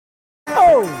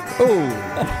Oh!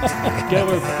 Gotta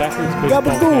wear backwards baseball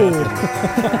Gabagool.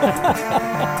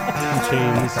 and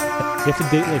chains. You have to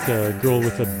date like a girl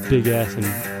with a big ass and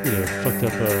fucked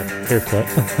up haircut.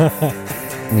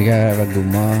 We gotta have a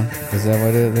guma. Is that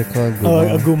what they call it?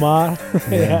 Oh, a gumar.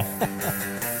 Yeah.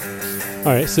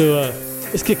 All right, so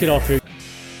let's kick it off here.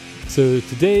 So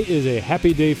today is a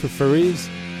happy day for furries.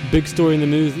 Big story in the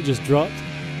news that just dropped.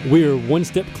 We are one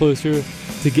step closer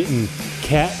to getting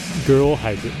cat-girl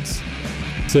hybrids.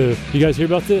 So you guys hear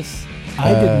about this?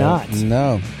 I did not.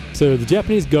 No. So the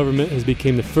Japanese government has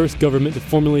become the first government to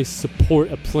formally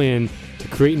support a plan to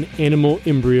create an animal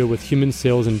embryo with human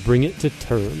cells and bring it to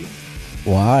term.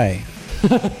 Why?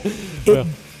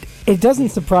 It doesn't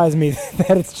surprise me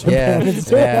that it's Japan.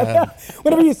 Yeah.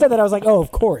 Whenever you said that, I was like, oh,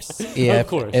 of course. Yeah, Of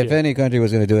course, If yeah. any country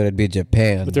was going to do it, it'd be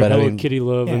Japan. With their But I Hello mean, Kitty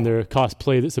love and Yeah. their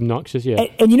cosplay that's obnoxious, yeah.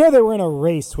 And they were in a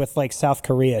race with like South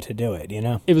Korea to do it,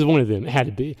 It was one of them. It had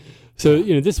to be. So,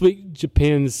 this week,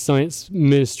 Japan's science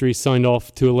ministry signed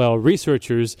off to allow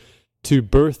researchers to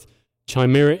birth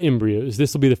chimera embryos.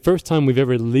 This will be the first time we've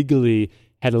ever legally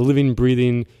had a living,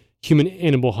 breathing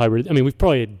human-animal hybrid. I mean, we've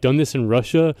probably done this in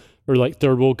Russia or like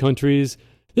third world countries.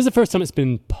 This is the first time it's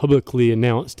been publicly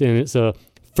announced, and it's a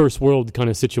first world kind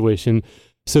of situation.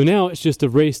 So now it's just a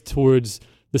race towards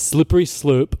the slippery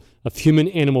slope of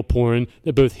human-animal porn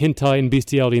that both hentai and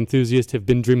bestiality enthusiasts have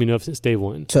been dreaming of since day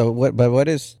one. so what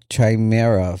is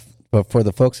chimera for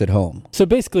the folks at home? So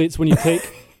basically, it's when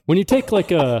you take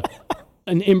like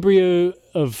an embryo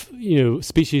of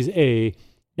species A,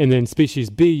 and then species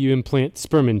B, you implant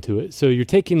sperm into it. So you're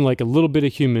taking like a little bit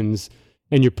of humans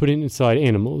and you're putting it inside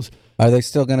animals. Are they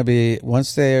still going to be,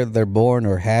 once they're born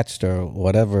or hatched or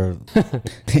whatever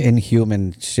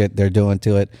inhuman shit they're doing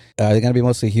to it, are they going to be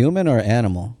mostly human or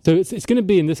animal? So it's going to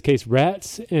be, in this case,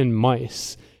 rats and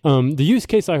mice. The use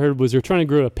case I heard was they're trying to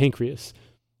grow a pancreas.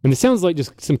 And it sounds like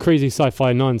just some crazy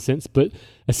sci-fi nonsense, but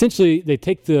essentially they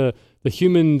take the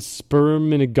human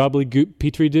sperm in a gobbledygook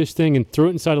petri dish thing and throw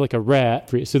it inside of like a rat.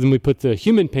 So then we put the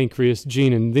human pancreas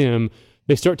gene in them.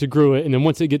 They start to grow it, and then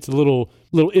once it gets a little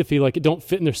iffy, like it don't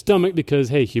fit in their stomach because,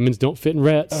 hey, humans don't fit in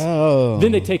rats. Oh.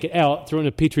 Then they take it out, throw it in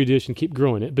a petri dish, and keep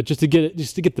growing it. But just to get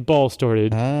the ball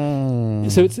started. Oh.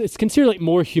 So it's considered like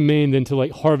more humane than to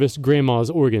like harvest grandma's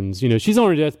organs. She's on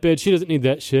her deathbed. She doesn't need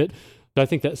that shit. But I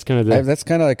think that's kind of That's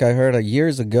kind of like I heard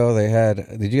years ago they had,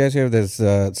 did you guys hear this,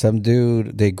 some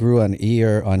dude, they grew an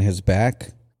ear on his back?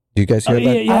 Do you guys hear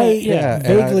about I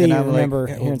vaguely and I'm remember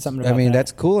hearing something about I mean, that.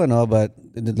 that's cool and all, but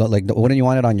like, wouldn't you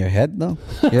want it on your head though?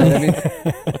 You know what I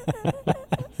mean?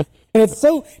 And it's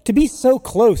to be so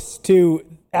close to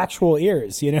actual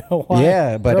ears, Why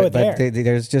Yeah, grow but it there?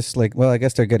 there's just like, well, I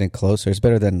guess they're getting closer. It's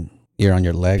better than ear on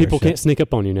your leg. people or shit. can't sneak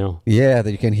up on you now. Yeah,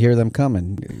 that you can hear them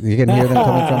coming. You can hear them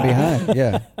coming from behind.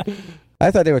 Yeah. I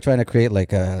thought they were trying to create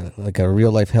like a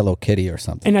real life Hello Kitty or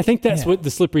something. And I think that's what the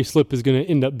slippery slope is going to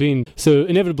end up being. So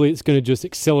inevitably, it's going to just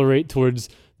accelerate towards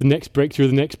the next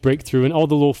breakthrough, and all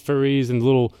the little furries and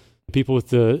little people with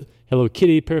the Hello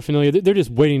Kitty paraphernalia, they're just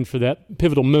waiting for that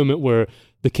pivotal moment where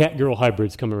the cat-girl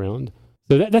hybrids come around.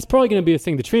 So that's probably going to be a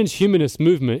thing. The transhumanist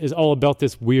movement is all about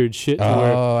this weird shit.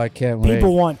 Oh, I can't wait.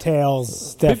 People want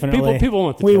tails, definitely. People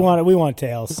want the we tail. want it. We want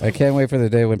tails. I can't wait for the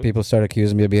day when people start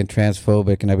accusing me of being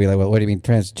transphobic, and I'll be like, well, what do you mean,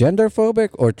 transgender phobic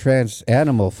or trans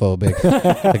animal phobic?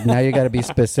 Like, now you got to be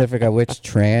specific on which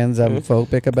trans I'm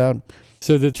phobic about.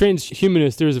 So the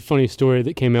transhumanist, there's a funny story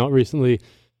that came out recently.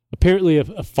 Apparently,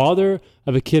 a father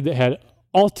of a kid that had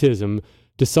autism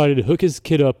decided to hook his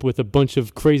kid up with a bunch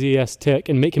of crazy-ass tech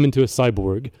and make him into a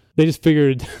cyborg. They just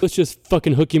figured, let's just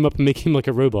fucking hook him up and make him like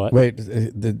a robot. Wait,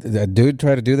 the dude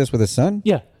tried to do this with his son?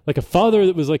 Yeah, like a father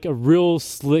that was like a real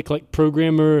slick like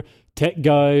programmer, tech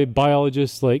guy,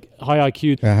 biologist, like high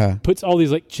IQ, puts all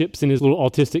these like chips in his little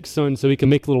autistic son so he can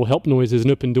make little help noises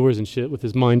and open doors and shit with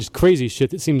his mind. Just crazy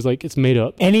shit that seems like it's made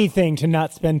up. Anything to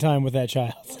not spend time with that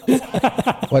child.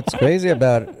 What's crazy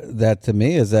about that to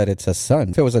me is that it's a son.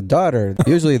 If it was a daughter,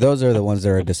 usually those are the ones that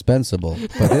are dispensable.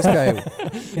 But this guy,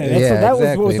 That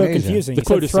was what was so amazing. confusing. The He said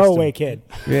quota throwaway kid.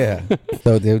 Yeah.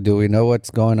 So do we know what's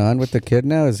going on with the kid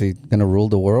now? Is he going to rule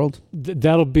the world?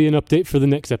 That'll be an update for the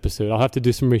next episode. I'll have to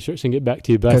do some research and get back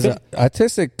to you. But I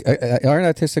Because think,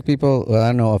 aren't autistic people, well, I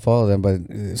don't know if all of them,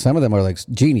 but some of them are like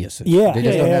geniuses. Yeah. They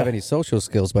just Yeah, don't yeah. have any social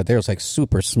skills, but they're like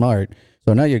super smart.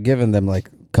 So now you're giving them like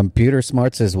computer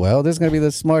smarts as well. This is going to be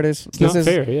the smartest. It's not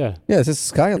fair, yeah. Yeah, this is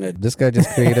Skynet. This guy just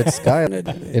created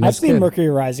Skynet. I've seen Mercury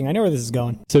Rising. I know where this is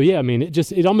going. So yeah, I mean,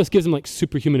 it almost gives them like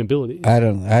superhuman abilities. I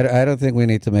don't think we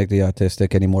need to make the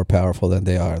autistic any more powerful than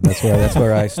they are. That's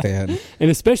where I stand. And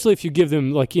especially if you give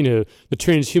them like, the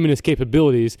transhumanist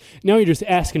capabilities, now you're just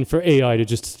asking for AI to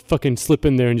just fucking slip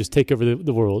in there and just take over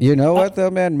the world. You know what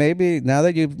though, man? Maybe now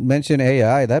that you mention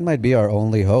AI, that might be our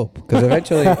only hope. Because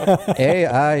eventually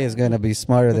AI is going to be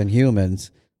smarter than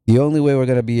humans. The only way we're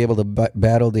going to be able to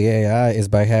battle the AI is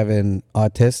by having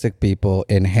autistic people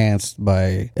enhanced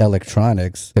by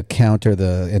electronics to counter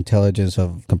the intelligence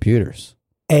of computers.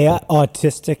 AI,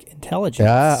 autistic intelligence.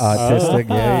 Yeah, autistic.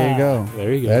 There you go.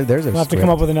 There you go. There's a We'll have to come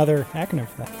up with another acronym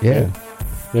for that. Yeah.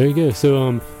 There you go.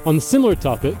 So on the similar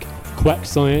topic, quack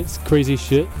science, crazy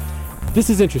shit, this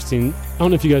is interesting. I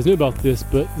don't know if you guys know about this,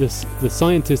 but the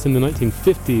scientists in the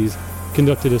 1950s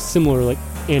conducted a similar like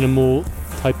animal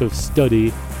type of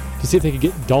study to see if they could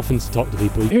get dolphins to talk to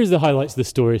people. Here's the highlights of the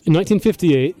story. In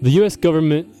 1958, the U.S.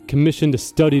 government commissioned a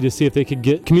study to see if they could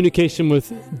get communication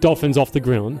with dolphins off the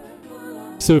ground.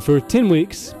 So for 10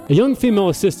 weeks, a young female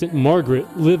assistant,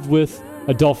 Margaret, lived with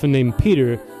a dolphin named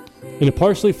Peter in a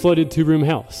partially flooded 2-room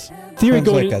house. Sounds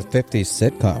like a 50s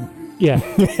sitcom. Yeah.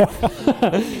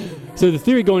 So the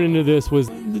theory going into this was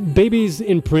babies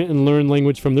imprint and learn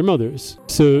language from their mothers.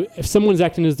 So if someone's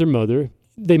acting as their mother,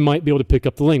 they might be able to pick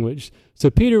up the language.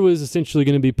 So Peter was essentially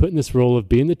going to be put in this role of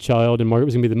being the child and Margaret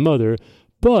was going to be the mother.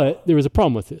 But there was a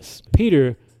problem with this.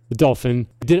 Peter, the dolphin,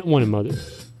 didn't want a mother.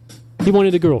 He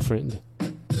wanted a girlfriend.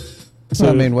 So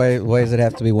I mean, why does it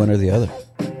have to be one or the other?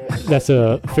 That's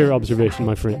a fair observation,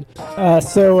 my friend.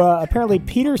 Apparently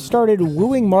Peter started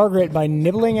wooing Margaret by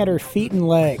nibbling at her feet and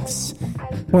legs.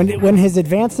 When his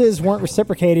advances weren't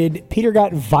reciprocated, Peter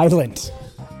got violent.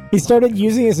 He started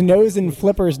using his nose and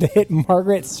flippers to hit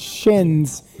Margaret's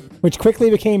shins, which quickly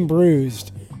became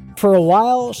bruised. For a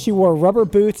while, she wore rubber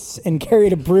boots and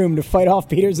carried a broom to fight off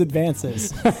Peter's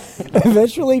advances.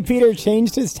 Eventually, Peter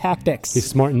changed his tactics. He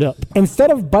smartened up. Instead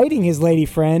of biting his lady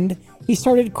friend, he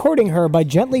started courting her by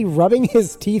gently rubbing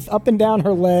his teeth up and down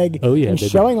her leg and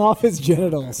showing off his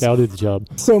genitals. That'll do the job.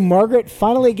 So Margaret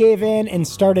finally gave in and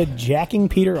started jacking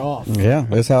Peter off. Yeah,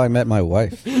 that's how I met my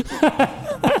wife.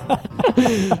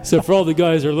 So for all the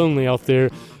guys who are lonely out there,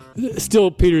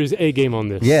 still Peter's A game on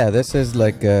this. Yeah, this is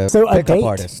like a pickup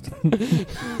artist.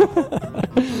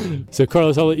 So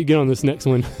Carlos, I'll let you get on this next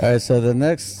one. All right, so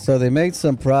they made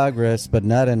some progress, but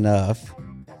not enough.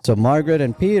 So Margaret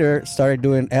and Peter started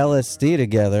doing LSD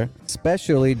together,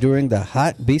 especially during the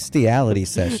hot bestiality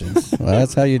sessions. Well,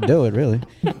 that's how you do it, really.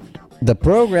 The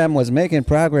program was making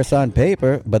progress on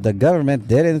paper, but the government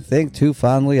didn't think too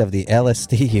fondly of the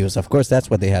LSD use. Of course,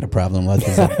 that's what they had a problem with,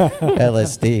 is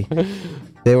LSD.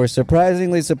 They were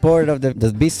surprisingly supportive of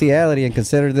the bestiality and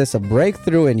considered this a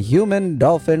breakthrough in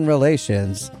human-dolphin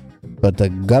relations. But the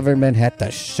government had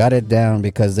to shut it down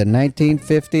because the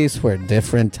 1950s were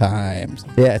different times.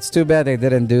 Yeah, it's too bad they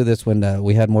didn't do this when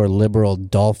we had more liberal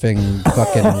dolphin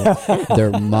fucking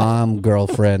their mom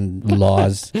girlfriend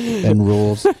laws and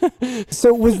rules.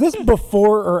 So was this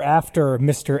before or after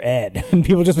Mr. Ed? And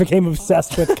people just became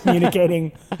obsessed with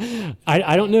communicating?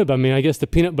 I don't know, but I mean, I guess the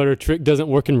peanut butter trick doesn't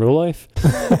work in real life.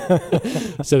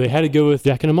 So they had to go with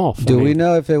jacking them off. Do we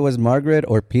know if it was Margaret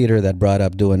or Peter that brought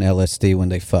up doing LSD when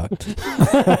they fucked?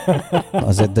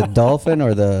 Was it the dolphin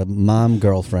or the mom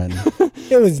girlfriend?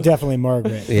 It was definitely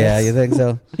Margaret. Yeah, you think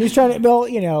so? He was trying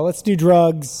to, let's do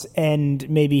drugs, and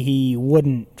maybe he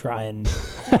wouldn't try and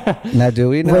now, do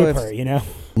we know rape her,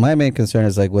 My main concern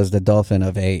is, was the dolphin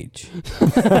of age?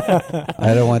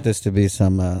 I don't want this to be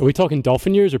some... Are we talking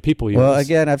dolphin years or people years? Well,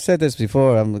 again, I've said this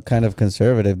before. I'm kind of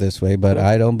conservative this way, but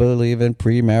I don't believe in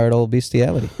premarital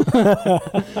bestiality.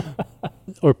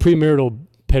 Or premarital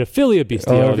pedophilia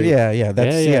bestiality.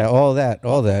 All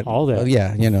that.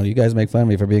 Yeah, you guys make fun of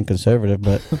me for being conservative,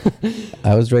 but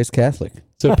I was raised Catholic.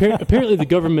 So apparently the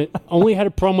government only had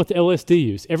a problem with LSD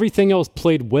use. Everything else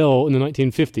played well in the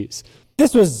 1950s.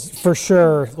 This was for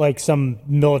sure like some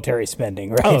military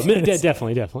spending, right? Oh,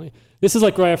 definitely. This is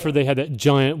like right after they had that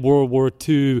giant World War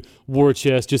II war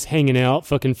chest just hanging out,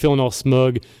 fucking feeling all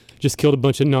smug. Just killed a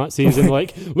bunch of Nazis and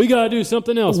we got to do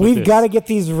something else with this. We've got to get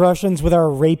these Russians with our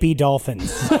rapey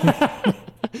dolphins.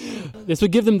 This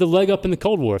would give them the leg up in the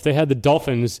Cold War if they had the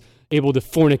dolphins able to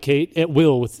fornicate at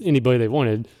will with anybody they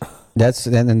wanted.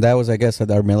 And that was, I guess,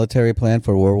 our military plan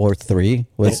for World War III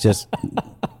was just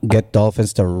get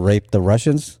dolphins to rape the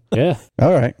Russians. Yeah.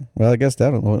 All right. Well, I guess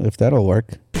that'll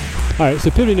work. All right,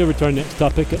 so pivoting over to our next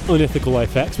topic, unethical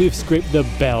life hacks. We've scraped the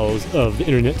bowels of the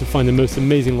internet to find the most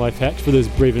amazing life hacks for those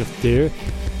brave enough to dare.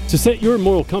 So set your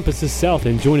moral compasses south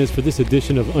and join us for this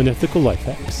edition of Unethical Life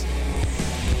Hacks.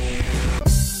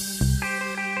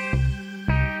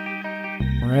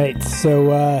 All right, so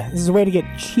this is a way to get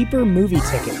cheaper movie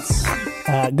tickets.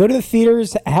 Go to the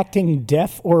theaters acting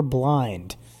deaf or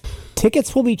blind.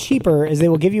 Tickets will be cheaper as they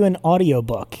will give you an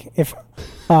audiobook if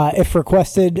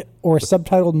requested or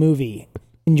subtitled movie.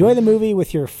 Enjoy the movie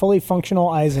with your fully functional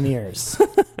eyes and ears.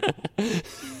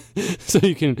 So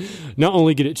you can not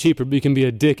only get it cheaper, but you can be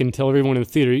a dick and tell everyone in the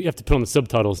theater, you have to put on the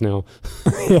subtitles now.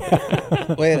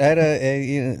 Wait,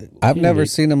 I've never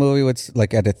seen a movie with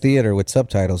at a theater with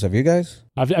subtitles. Have you guys?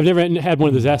 I've never had one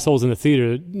of those assholes in the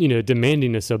theater,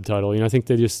 demanding a subtitle. I think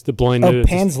the blind. Oh,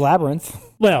 Pan's Labyrinth.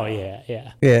 Well,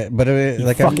 yeah. Yeah, but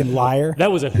Fucking liar.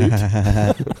 That was a hoot.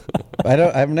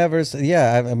 I've never.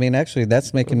 Yeah, I mean, actually,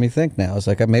 that's making me think now. It's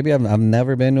like maybe I've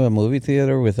never been to a movie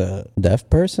theater with a deaf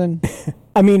person.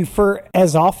 I mean, for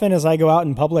as often as I go out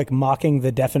in public mocking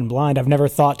the deaf and blind, I've never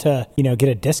thought to, get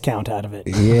a discount out of it.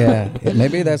 Yeah,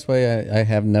 maybe that's why I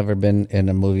have never been in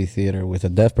a movie theater with a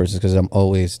deaf person, because I'm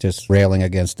always just railing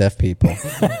against deaf people.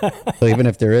 So even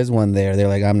if there is one there, they're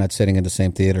like, I'm not sitting in the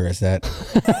same theater as that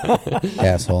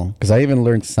asshole. Because I even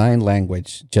learned sign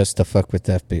language just to fuck with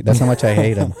deaf people. That's how much I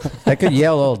hate them. I could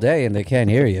yell all day and they can't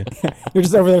hear you. You're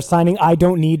just over there signing, I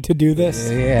don't need to do this.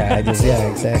 Yeah,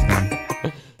 exactly.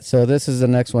 So this is the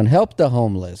next one. Help the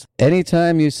homeless.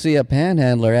 Anytime you see a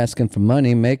panhandler asking for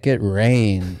money, make it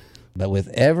rain. But with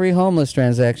every homeless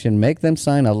transaction, make them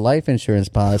sign a life insurance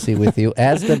policy with you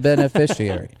as the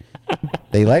beneficiary.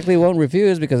 They likely won't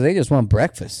refuse because they just want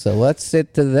breakfast. So what's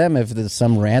it to them if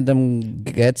some random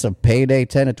gets a payday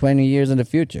 10 or 20 years in the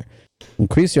future?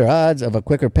 Increase your odds of a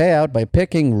quicker payout by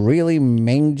picking really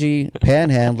mangy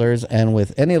panhandlers, and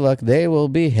with any luck, they will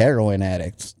be heroin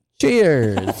addicts.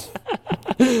 Cheers.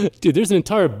 Dude, there's an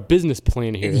entire business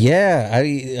plan here. Yeah,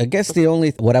 I guess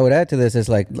what I would add to this is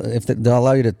if they'll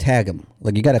allow you to tag them.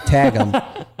 You got to tag them,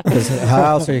 because how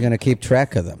else are you going to keep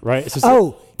track of them? Right.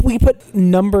 We put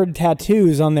numbered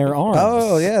tattoos on their arms.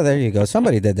 Oh, yeah, there you go.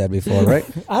 Somebody did that before, right?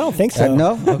 I don't think so.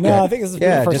 No? Okay. No, I think this is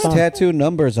the first time. Tattoo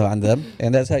numbers on them,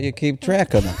 and that's how you keep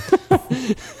track of them.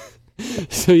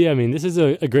 So, yeah, I mean, this is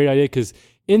a great idea, because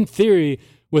in theory,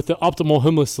 with the optimal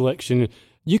homeless selection,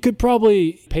 you could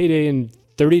probably payday in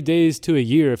 30 days to a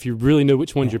year if you really know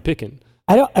which ones you're picking.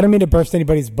 I don't mean to burst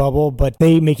anybody's bubble, but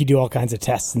they make you do all kinds of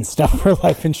tests and stuff for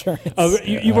life insurance. Oh,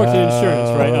 you worked in insurance,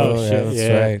 right? Oh, shit. That's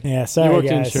Yeah. right. Yeah, sorry,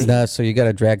 guys. No, so you got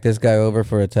to drag this guy over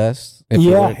for a test?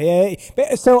 Yeah.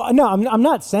 So, no, I'm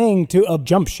not saying to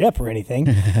jump ship or anything.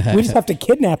 We just have to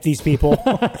kidnap these people.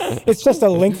 It's just a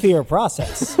lengthier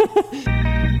process.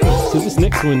 So this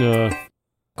next one...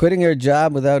 Quitting your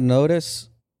job without notice?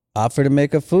 Offer to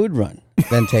make a food run,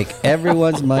 then take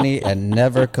everyone's money and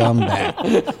never come back.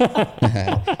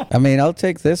 I mean, I'll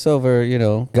take this over,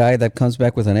 guy that comes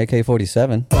back with an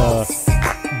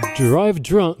AK-47. Drive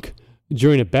drunk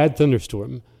during a bad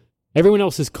thunderstorm. Everyone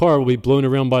else's car will be blown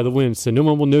around by the wind, so no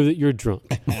one will know that you're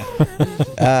drunk.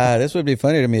 This would be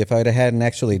funny to me if I hadn't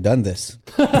actually done this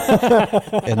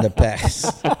in the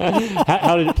past.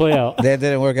 How did it play out? That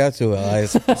didn't work out too well. I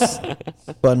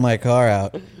spun my car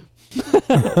out.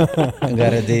 and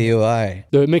got a DUI.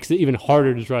 So it makes it even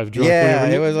harder to drive drunk. Yeah,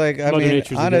 it was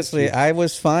honestly, I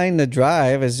was fine to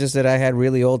drive. It's just that I had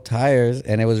really old tires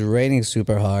and it was raining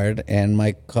super hard, and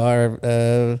my car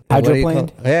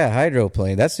hydroplaned. Yeah,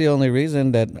 hydroplaned. That's the only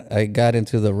reason that I got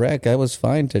into the wreck. I was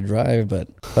fine to drive, but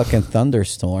fucking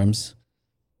thunderstorms.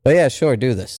 But yeah, sure,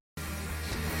 do this.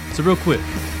 So real quick,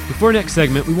 before our next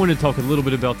segment, we wanted to talk a little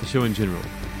bit about the show in general.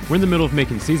 We're in the middle of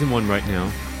making season 1 right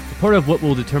now. Part of what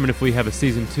will determine if we have a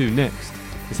season 2 next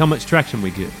is how much traction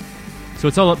we get. So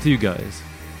it's all up to you guys.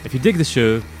 If you dig the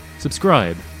show,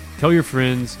 subscribe, tell your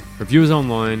friends, review us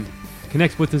online,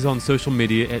 connect with us on social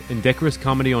media at Indecorous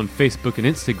Comedy on Facebook and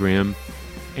Instagram,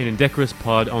 and Indecorous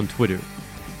Pod on Twitter.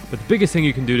 But the biggest thing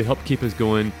you can do to help keep us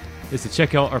going is to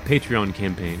check out our Patreon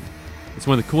campaign. It's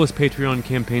one of the coolest Patreon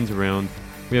campaigns around.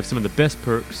 We have some of the best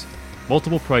perks,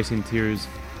 multiple pricing tiers,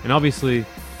 and obviously,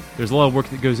 there's a lot of work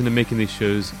that goes into making these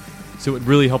shows, so it would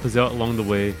really help us out along the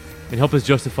way and help us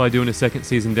justify doing a second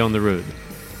season down the road.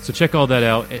 So check all that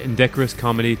out at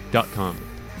indecorouscomedy.com.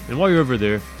 And while you're over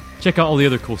there, check out all the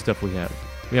other cool stuff we have.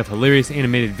 We have hilarious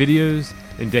animated videos,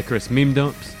 Indecorous meme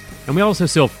dumps, and we also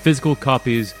sell physical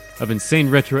copies of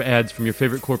insane retro ads from your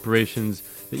favorite corporations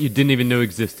that you didn't even know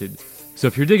existed. So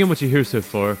if you're digging what you hear so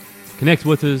far, connect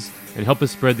with us and help us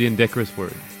spread the Indecorous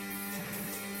word.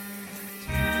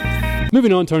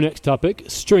 Moving on to our next topic,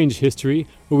 Strange History,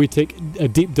 where we take a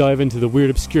deep dive into the weird,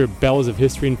 obscure bowels of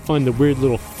history and find the weird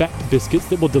little fact biscuits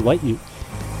that will delight you.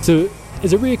 So,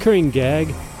 as a reoccurring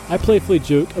gag, I playfully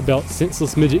joke about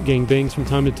senseless midget gangbangs from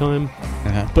time to time.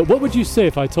 Uh-huh. But what would you say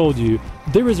if I told you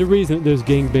there was a reason that those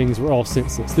gangbangs were all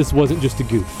senseless? This wasn't just a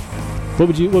goof. What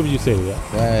would you say to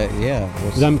that? Yeah.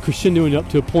 Because I'm crescendoing up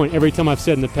to a point every time I've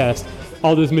said in the past,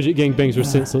 all those midget gangbangs were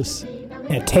senseless.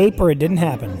 Yeah, tape or it didn't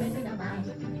happen.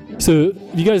 So,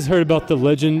 you guys heard about the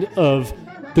legend of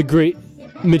the great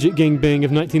midget gangbang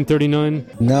of 1939?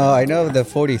 No, I know the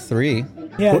 43.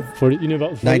 Yeah, You know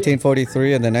about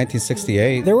 1943 and then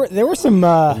 1968. there were some.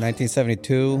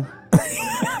 1972.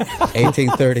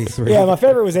 1833. Yeah, my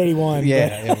favorite was 81.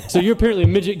 Yeah. So you're apparently a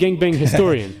midget gangbang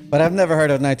historian. But I've never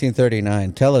heard of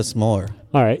 1939. Tell us more.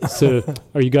 All right, so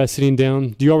are you guys sitting down?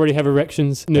 Do you already have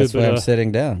erections? No, That's why I'm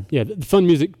sitting down. Yeah, the fun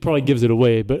music probably gives it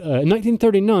away. But in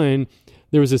 1939,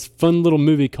 there was this fun little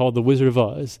movie called The Wizard of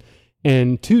Oz.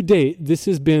 And to date, this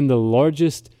has been the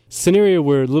largest scenario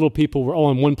where little people were all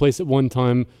in one place at one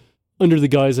time under the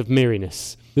guise of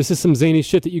merriness. This is some zany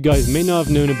shit that you guys may not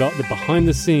have known about the behind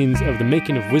the scenes of the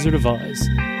making of Wizard of Oz.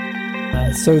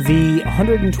 So the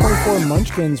 124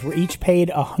 Munchkins were each paid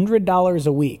 $100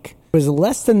 a week. It was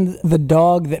less than the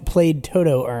dog that played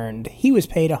Toto earned. He was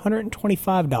paid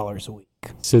 $125 a week.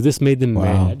 So this made them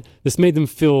mad. This made them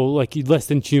feel like less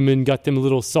than human, got them a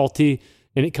little salty,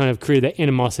 and it kind of created that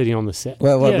animosity on the set.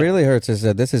 Well, what really hurts is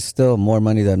that this is still more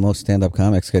money than most stand-up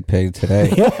comics get paid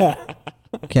today. Yeah.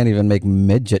 Can't even make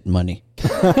midget money.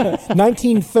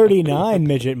 1939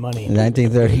 midget money.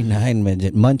 1939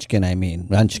 midget. Munchkin, I mean.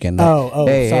 Munchkin. Sorry.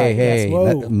 Hey. Yes,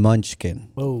 whoa. Not Munchkin.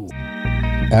 Whoa.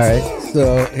 All right.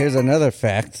 So here's another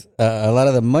fact. A lot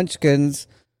of the Munchkins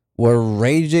were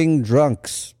raging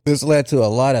drunks. This led to a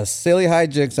lot of silly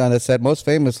hijinks on the set. Most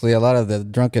famously, a lot of the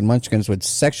drunken Munchkins would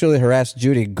sexually harass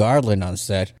Judy Garland on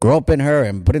set, groping her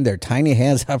and putting their tiny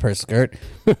hands up her skirt.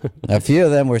 A few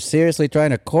of them were seriously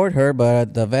trying to court her,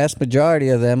 but the vast majority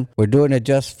of them were doing it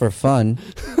just for fun.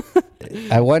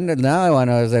 I want to know,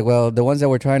 is like, well, the ones that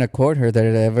were trying to court her, did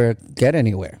it ever get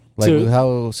anywhere? Like, So-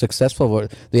 how successful were?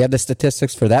 Do you have the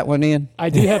statistics for that one, Ian? I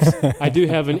do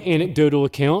have an anecdotal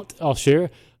account I'll share.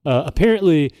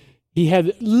 Apparently, he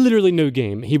had literally no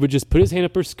game. He would just put his hand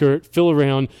up her skirt, feel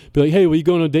around, be like, "Hey, will you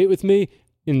go on a date with me?"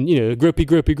 And,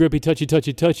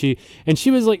 gropey, touchy. And she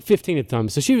was like 15 at the time,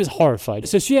 so she was horrified.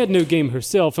 So she had no game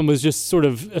herself and was just sort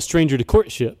of a stranger to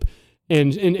courtship.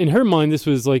 And in her mind, this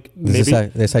was like, maybe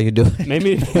That's how you do it?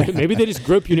 maybe they just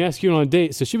grope you and ask you on a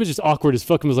date. So she was just awkward as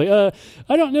fuck and was like,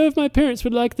 I don't know if my parents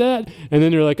would like that. And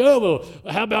then they're like, oh, well,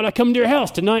 how about I come to your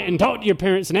house tonight and talk to your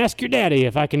parents and ask your daddy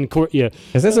if I can court you.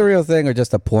 Is this a real thing or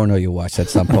just a porno you watched at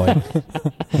some point?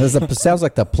 Sounds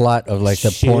like the plot of like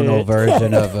the Shit. porno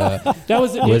version of That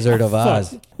was Wizard of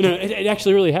Oz. No, it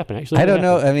actually really happened. I don't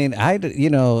know. I mean,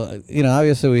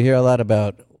 obviously we hear a lot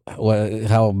about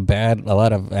how bad a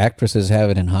lot of actresses have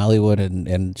it in Hollywood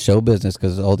and show business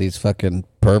because all these fucking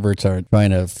perverts are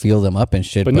trying to feel them up and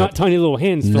shit. But not tiny little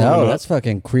hands. filling them No, up. that's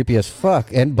fucking creepy as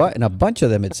fuck. And a bunch of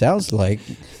them, it sounds like.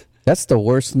 That's the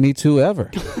worst Me Too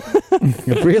ever.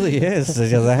 It really is.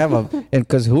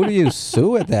 Because who do you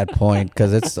sue at that point?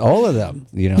 Because it's all of them,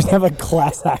 Just have a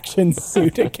class action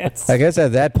suit against. I guess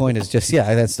at that point it's just,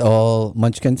 that's all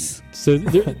Munchkins. So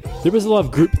there was a lot of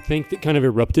groupthink that kind of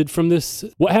erupted from this.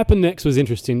 What happened next was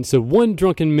interesting. So one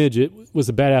drunken midget was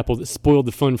a bad apple that spoiled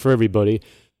the fun for everybody.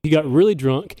 He got really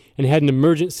drunk and had an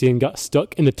emergency and got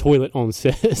stuck in the toilet on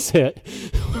set,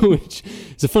 which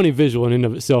is a funny visual in and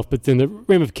of itself. But then the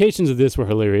ramifications of this were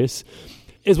hilarious.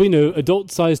 As we know,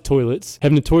 adult-sized toilets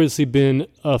have notoriously been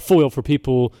a foil for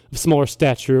people of smaller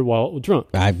stature while drunk.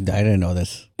 I didn't know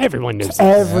this. Everyone knows this.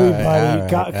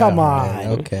 Everybody, come on.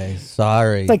 Okay,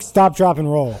 sorry. It's like stop, drop,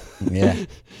 and roll. Yeah.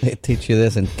 They teach you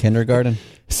this in kindergarten?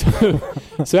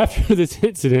 So after this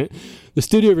incident, the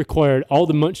studio required all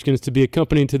the Munchkins to be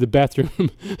accompanied to the bathroom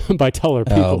by taller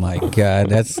people. Oh my God,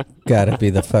 that's got to be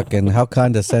the fucking, how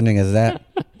condescending is that?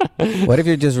 What if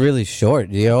you're just really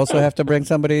short? Do you also have to bring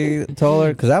somebody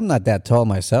taller? Because I'm not that tall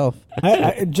myself.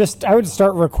 I would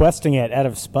start requesting it out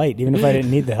of spite, even if I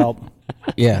didn't need the help.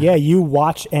 Yeah. Yeah, you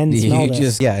watch and smell You this.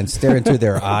 just, and stare into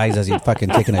their eyes as you're fucking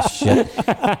taking a shit.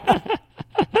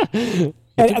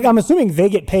 And I'm assuming they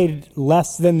get paid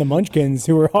less than the Munchkins,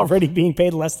 who are already being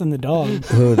paid less than the dog.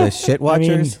 Who, the shit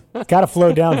watchers? It's got to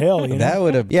flow downhill. That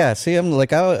would have, see, I'm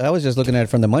like, I was just looking at it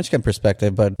from the Munchkin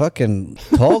perspective, but fucking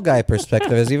tall guy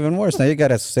perspective is even worse. Now you got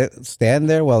to stand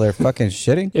there while they're fucking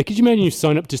shitting. Yeah, could you imagine you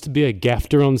sign up just to be a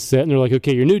gaffer on set and they're like,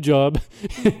 okay, your new job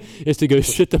is to go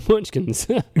shit the Munchkins.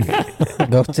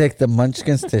 Go take the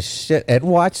Munchkins to shit and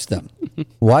watch them.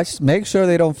 Make sure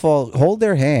they don't fall. Hold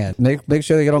their hand. Make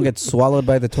sure they don't get swallowed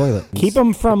by the toilet. Keep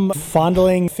them from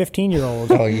fondling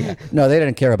 15-year-olds. Oh yeah. No, they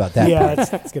didn't care about that. Yeah,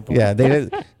 that's a good point. Yeah, they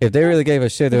did. If they really gave a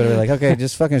shit, they would be like, okay,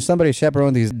 just fucking somebody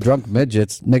chaperone these drunk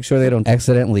midgets. Make sure they don't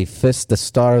accidentally fist the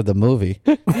star of the movie.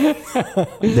 They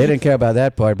didn't care about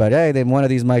that part, but hey, then one of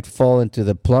these might fall into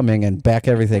the plumbing and back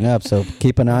everything up. So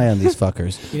keep an eye on these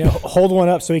fuckers. Hold one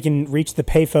up so he can reach the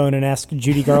payphone and ask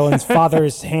Judy Garland's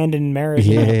father's hand in marriage.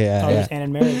 Father's hand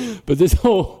in marriage. But this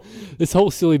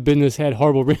whole silly business had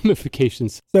horrible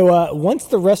ramifications. So once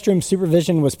the restroom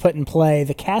supervision was put in play,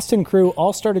 the cast and crew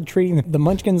all started treating the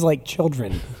Munchkins like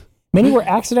children. Many were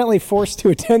accidentally forced to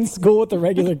attend school with the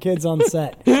regular kids on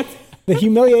set. The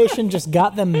humiliation just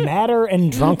got them madder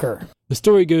and drunker. The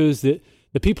story goes that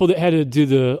the people that had to do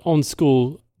the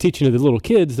on-school teaching of the little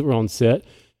kids that were on set,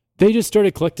 they just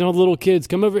started collecting all the little kids.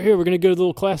 Come over here. We're going to go to the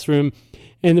little classroom.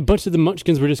 And a bunch of the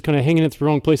Munchkins were just kind of hanging at the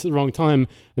wrong place at the wrong time.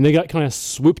 And they got kind of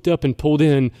swooped up and pulled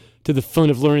in to the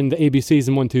fun of learning the ABCs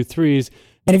and 1, 2, 3s.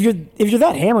 And if you're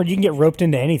that hammered, you can get roped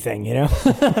into anything,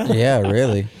 Yeah,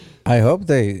 really. I hope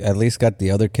they at least got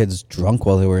the other kids drunk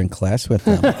while they were in class with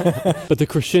them. But the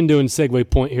crescendo and segue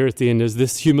point here at the end is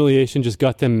this humiliation just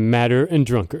got them madder and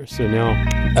drunker. So now...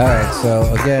 All right,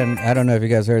 so again, I don't know if you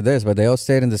guys heard this, but they all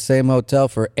stayed in the same hotel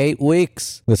for 8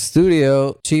 weeks. The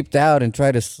studio cheaped out and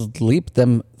tried to sleep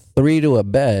them 3 to a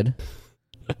bed.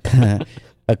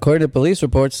 According to police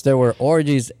reports, there were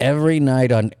orgies every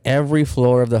night on every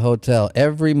floor of the hotel.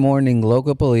 Every morning,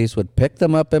 local police would pick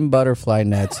them up in butterfly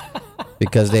nets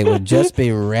because they would just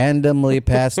be randomly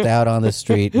passed out on the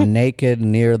street naked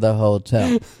near the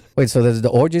hotel. Wait, so the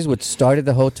orgies would start at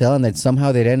the hotel and then somehow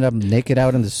they'd end up naked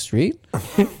out in the street?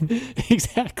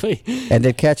 Exactly. And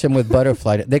they'd catch them with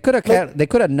butterfly. They could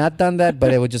have not done that,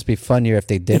 but it would just be funnier if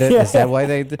they did it. Is that why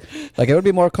they did? Like, it would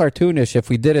be more cartoonish if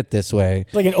we did it this way.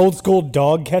 Like an old school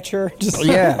dog catcher, just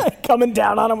coming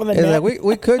down on them with a net. Like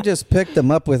we could just pick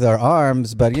them up with our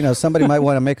arms, but somebody might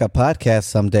want to make a podcast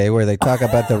someday where they talk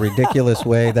about the ridiculous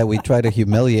way that we try to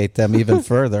humiliate them even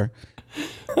further.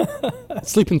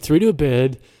 Sleeping 3 to a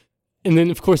bed. And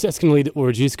then, of course, that's going to lead to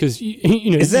orgies because,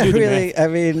 Is that really,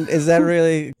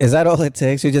 is that all it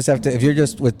takes? You just have to, if you're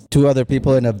just with 2 other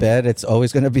people in a bed, it's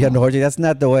always going to be an orgy. That's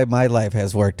not the way my life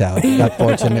has worked out,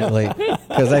 unfortunately.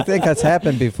 Because I think that's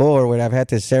happened before when I've had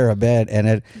to share a bed.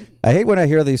 And I hate when I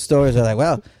hear these stories. They're like,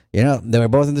 well, they were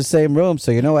both in the same room,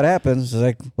 so you know what happens? It's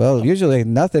like, well, usually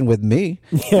nothing with me.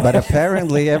 But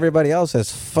apparently everybody else is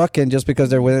fucking just because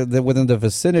they're within the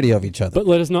vicinity of each other. But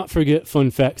let us not forget fun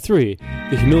fact 3.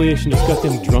 The humiliation just got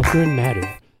them drunker and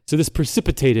madder. So this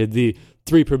precipitated the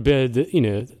 3 per bed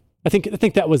that, I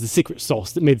think that was the secret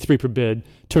sauce that made 3 per bed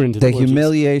turn into the orgies.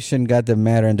 Humiliation got them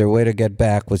madder, and their way to get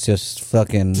back was just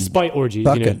fucking... Spite orgies,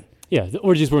 Yeah, the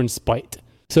orgies were in spite.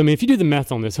 So, I mean, if you do the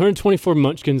math on this, 124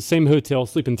 Munchkins, same hotel,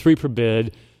 sleeping 3 per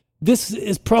bed, this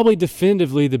is probably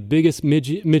definitively the biggest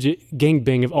midget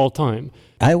gangbang of all time.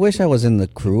 I wish I was in the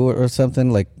crew or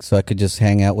something, so I could just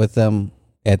hang out with them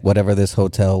at whatever this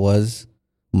hotel was.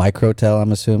 Microtel,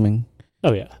 I'm assuming.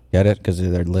 Oh, yeah. Get it? Because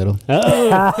they're little.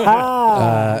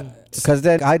 Oh. Because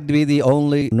then I'd be the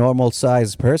only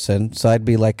normal-sized person, so I'd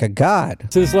be like a god.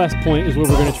 So this last point is where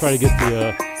we're going to try to get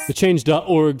the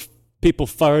change.org people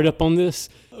fired up on this.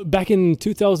 Back in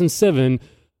 2007,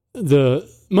 the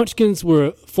Munchkins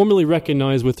were formally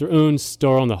recognized with their own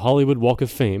star on the Hollywood Walk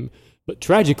of Fame. But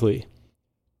tragically,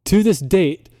 to this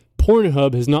date,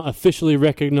 Pornhub has not officially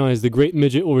recognized the Great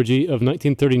Midget Orgy of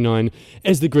 1939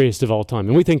 as the greatest of all time.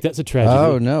 And we think that's a tragedy.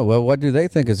 Oh, no. Well, what do they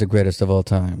think is the greatest of all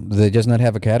time? Do they just not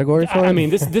have a category for it? I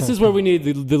mean, this is where we need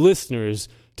the listeners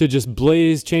to just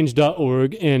blaze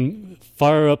change.org and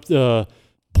fire up the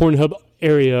Pornhub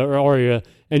area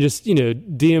and just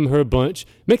DM her a bunch.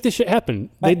 Make this shit happen.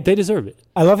 They deserve it.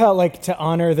 I love how to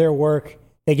honor their work,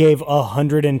 they gave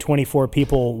 124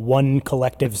 people one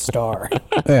collective star.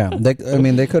 Yeah, they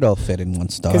could all fit in one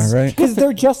star, right? Because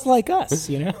they're just like us,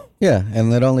 Yeah,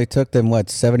 and it only took them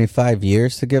 75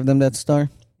 years to give them that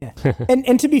star. Yeah.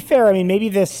 And to be fair, I mean, maybe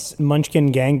this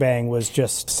Munchkin gangbang was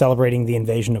just celebrating the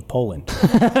invasion of Poland.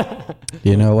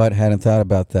 You know what? Hadn't thought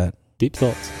about that. Deep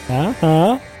thoughts.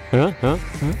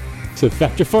 So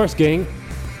Factor Farce gang,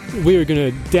 we are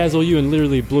going to dazzle you and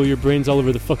literally blow your brains all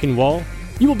over the fucking wall.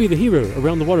 You will be the hero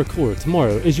around the water cooler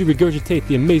tomorrow as you regurgitate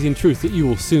the amazing truth that you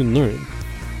will soon learn.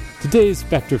 Today's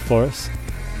Factor Farce,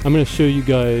 I'm going to show you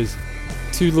guys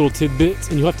 2 little tidbits,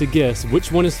 and you'll have to guess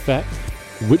which one is fact,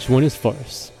 which one is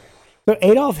farce. So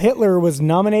Adolf Hitler was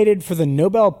nominated for the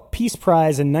Nobel Peace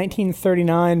Prize in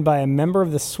 1939 by a member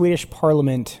of the Swedish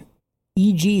Parliament,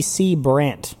 E.G.C.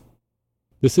 Brandt.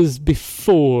 This is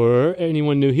before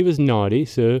anyone knew he was naughty,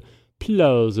 so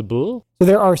plausible. So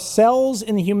there are cells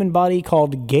in the human body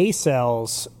called gay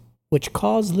cells, which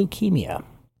cause leukemia.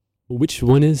 Which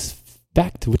one is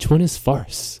fact? Which one is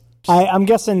farce? I'm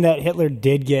guessing that Hitler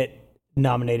did get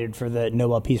nominated for the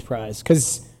Nobel Peace Prize,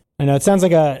 because I know it sounds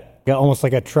like almost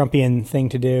like a Trumpian thing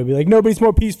to do. Be like, nobody's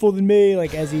more peaceful than me,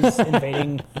 like as he's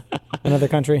invading another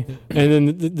country. And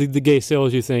then the gay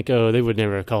cells, you think, oh, they would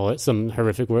never call it some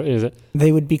horrific word, is it?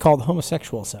 They would be called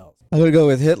homosexual cells. I'm going to go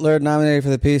with Hitler nominated for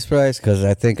the Peace Prize because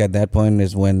I think at that point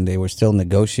is when they were still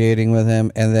negotiating with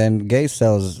him. And then gay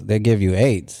cells, they give you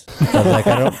AIDS. So like,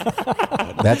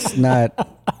 that's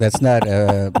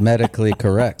not medically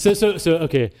correct. So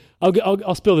okay,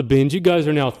 I'll spill the beans. You guys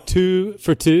are now 2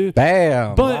 for 2.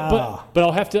 Bam! But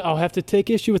I'll have to take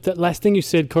issue with that last thing you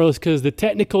said, Carlos, because the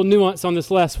technical nuance on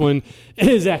this last one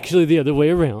is actually the other way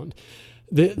around.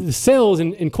 The cells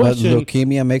in question.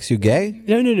 Leukemia makes you gay?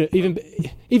 No.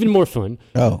 Even more fun.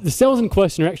 Oh. The cells in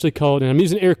question are actually called, and I'm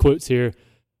using air quotes here,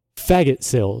 faggot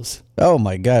cells. Oh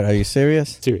my God, are you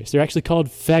serious? Serious. They're actually called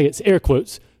faggots, air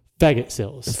quotes, faggot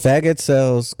cells. Faggot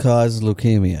cells cause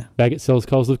leukemia. Faggot cells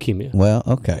cause leukemia. Well,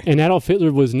 okay. And Adolf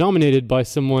Hitler was nominated by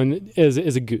someone as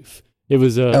a goof. It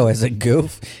was as a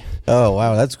goof? Oh,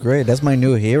 wow, that's great. That's my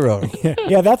new hero.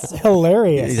 Yeah, that's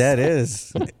hilarious. That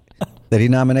is. Did he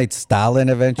nominate Stalin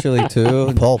eventually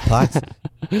too? Pol Pot?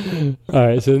 All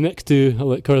right, so the next two, I'll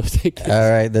let Carlos take this. All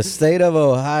right, the state of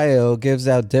Ohio gives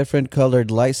out different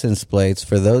colored license plates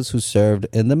for those who served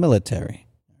in the military.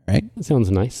 All right? That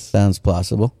sounds nice. Sounds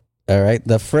plausible. All right,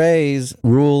 the phrase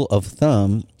rule of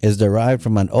thumb is derived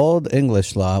from an old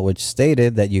English law which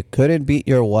stated that you couldn't beat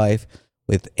your wife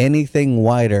with anything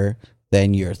wider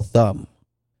than your thumb.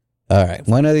 All right,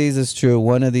 one of these is true,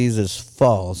 one of these is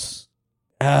false.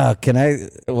 Can I,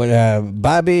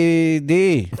 Bobby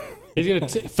D? He's going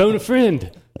to phone a friend.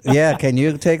 Yeah, can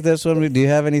you take this one? Do you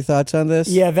have any thoughts on this?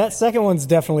 Yeah, that second one's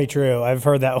definitely true. I've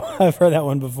heard that. I've heard that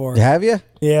one before. Have you?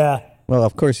 Yeah. Well,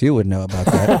 of course you would know about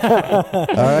that.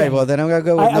 All right, well then I'm gonna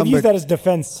go with I've used that as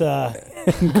defense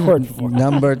in court before.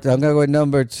 I'm gonna go with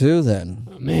number 2 then.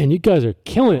 Oh, man, you guys are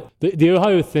killing it. The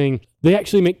Ohio thing, they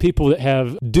actually make people that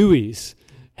have Deweys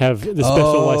have the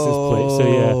special license plate. So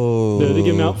yeah, they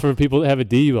give them out for people that have a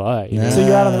DUI. Yeah. So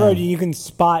you're out on the road, you can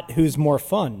spot who's more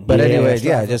fun. But anyway,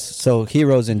 yeah, just so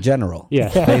heroes in general. Yeah.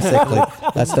 Basically,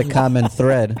 that's the common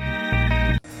thread.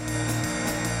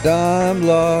 Dumb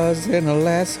laws in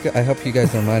Alaska. I hope you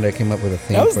guys don't mind. I came up with a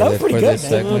theme That was for pretty good, this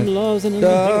man. segment.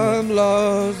 Dumb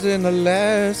laws in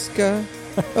Alaska.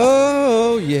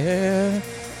 Oh yeah.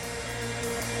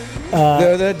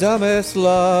 They're the dumbest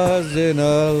laws in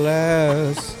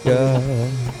Alaska.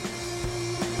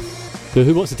 So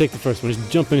who wants to take the first one? Just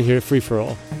jump in here, free for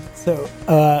all. So,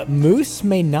 moose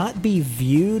may not be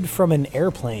viewed from an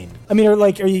airplane. I mean,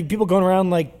 are you people going around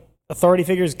like authority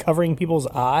figures covering people's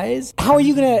eyes? How are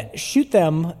you going to shoot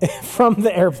them from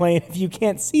the airplane if you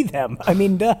can't see them? I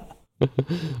mean, duh.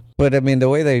 But I mean, the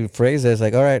way they phrase it is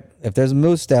like, all right, if there's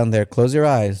moose down there, close your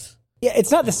eyes. Yeah,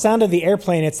 it's not the sound of the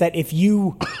airplane. It's that if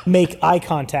you make eye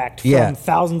contact from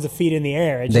thousands of feet in the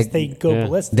air, it's they go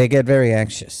ballistic. They get very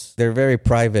anxious. They're very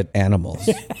private animals.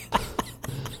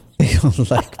 They don't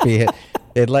like being.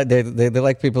 They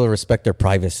like people to respect their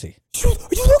privacy. Are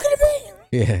you looking at me?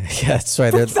 Yeah, that's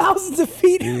right. From thousands of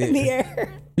feet in the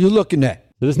air. You looking at?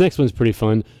 So this next one's pretty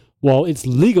fun. While it's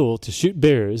legal to shoot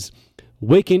bears,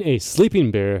 waking a sleeping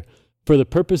bear for the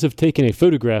purpose of taking a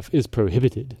photograph is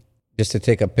prohibited. Just to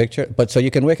take a picture? But so you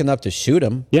can wake him up to shoot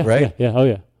him, right? Yeah, oh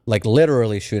yeah. Like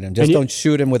literally shoot him. Just don't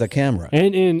shoot him with a camera.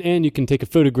 And you can take a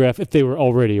photograph if they were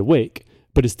already awake.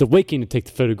 But it's the waking to take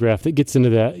the photograph that gets into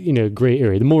that, gray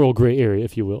area, the moral gray area,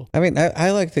 if you will. I mean,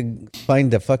 I like to find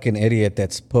the fucking idiot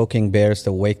that's poking bears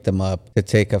to wake them up to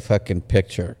take a fucking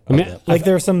picture. Like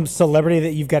there's some celebrity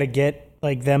that you've got to get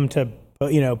like them to,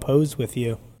 pose with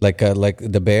you. Like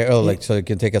the bear, so you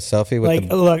can take a selfie with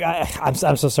the... Look, I'm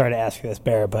so sorry to ask you this,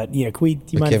 Bear, but, do you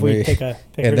mind if we take a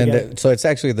picture and then together? so it's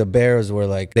actually the bears were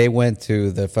like, they went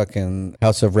to the fucking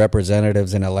House of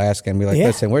Representatives in Alaska and be like,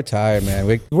 listen, we're tired,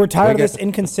 man. We're tired of this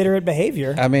inconsiderate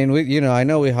behavior. I mean, I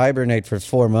know we hibernate for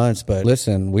 4 months, but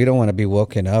listen, we don't want to be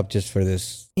woken up just for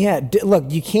this. Yeah,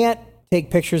 look, you can't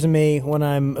take pictures of me when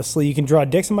I'm asleep. You can draw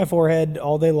dicks on my forehead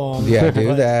all day long. Yeah,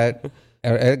 do that.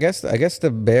 I guess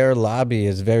the bear lobby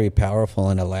is very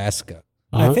powerful in Alaska.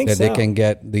 I think that so. they can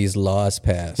get these laws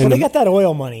passed. Well, they got that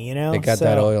oil money, They got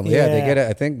that oil. Yeah, they get it.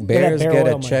 I think bears get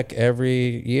a check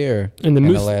every year in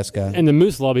Alaska. And the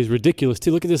moose lobby is ridiculous too.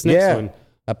 Look at this next one.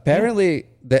 Apparently,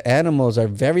 the animals are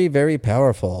very, very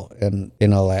powerful in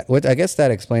Alaska. I guess that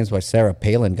explains why Sarah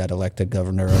Palin got elected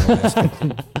governor of Alaska.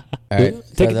 All right.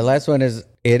 So the last one is,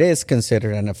 it is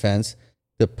considered an offense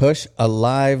to push a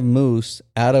live moose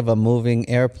out of a moving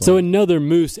airplane. So another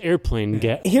moose airplane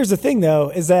get. Here's the thing, though,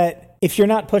 is that if you're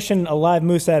not pushing a live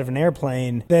moose out of an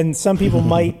airplane, then some people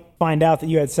might find out that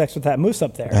you had sex with that moose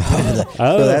up there.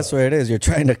 So that's where it is. You're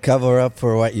trying to cover up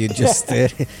for what you just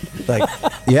did. Like,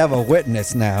 you have a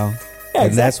witness now. Yeah,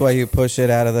 and that's why you push it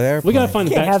out of the airplane. We gotta find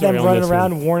the Can't have backstory them on running this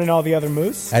around one. warning all the other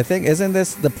moose. I think, isn't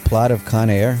this the plot of Con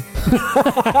Air?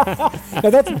 No,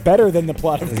 that's better than the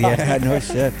plot of Con Yeah, no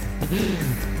shit.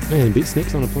 Man, beat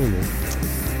snakes on a plane, man.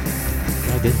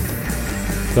 I did.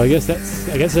 So I guess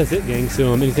that's it, gang.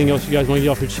 So anything else you guys want to get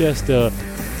off your chest?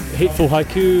 Hateful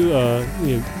haiku,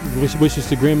 wishes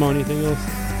to grandma, anything else?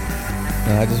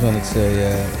 No, I just wanted to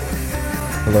say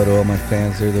hello to all my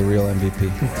fans. They're the real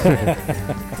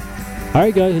MVP. All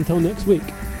right, guys, until next week.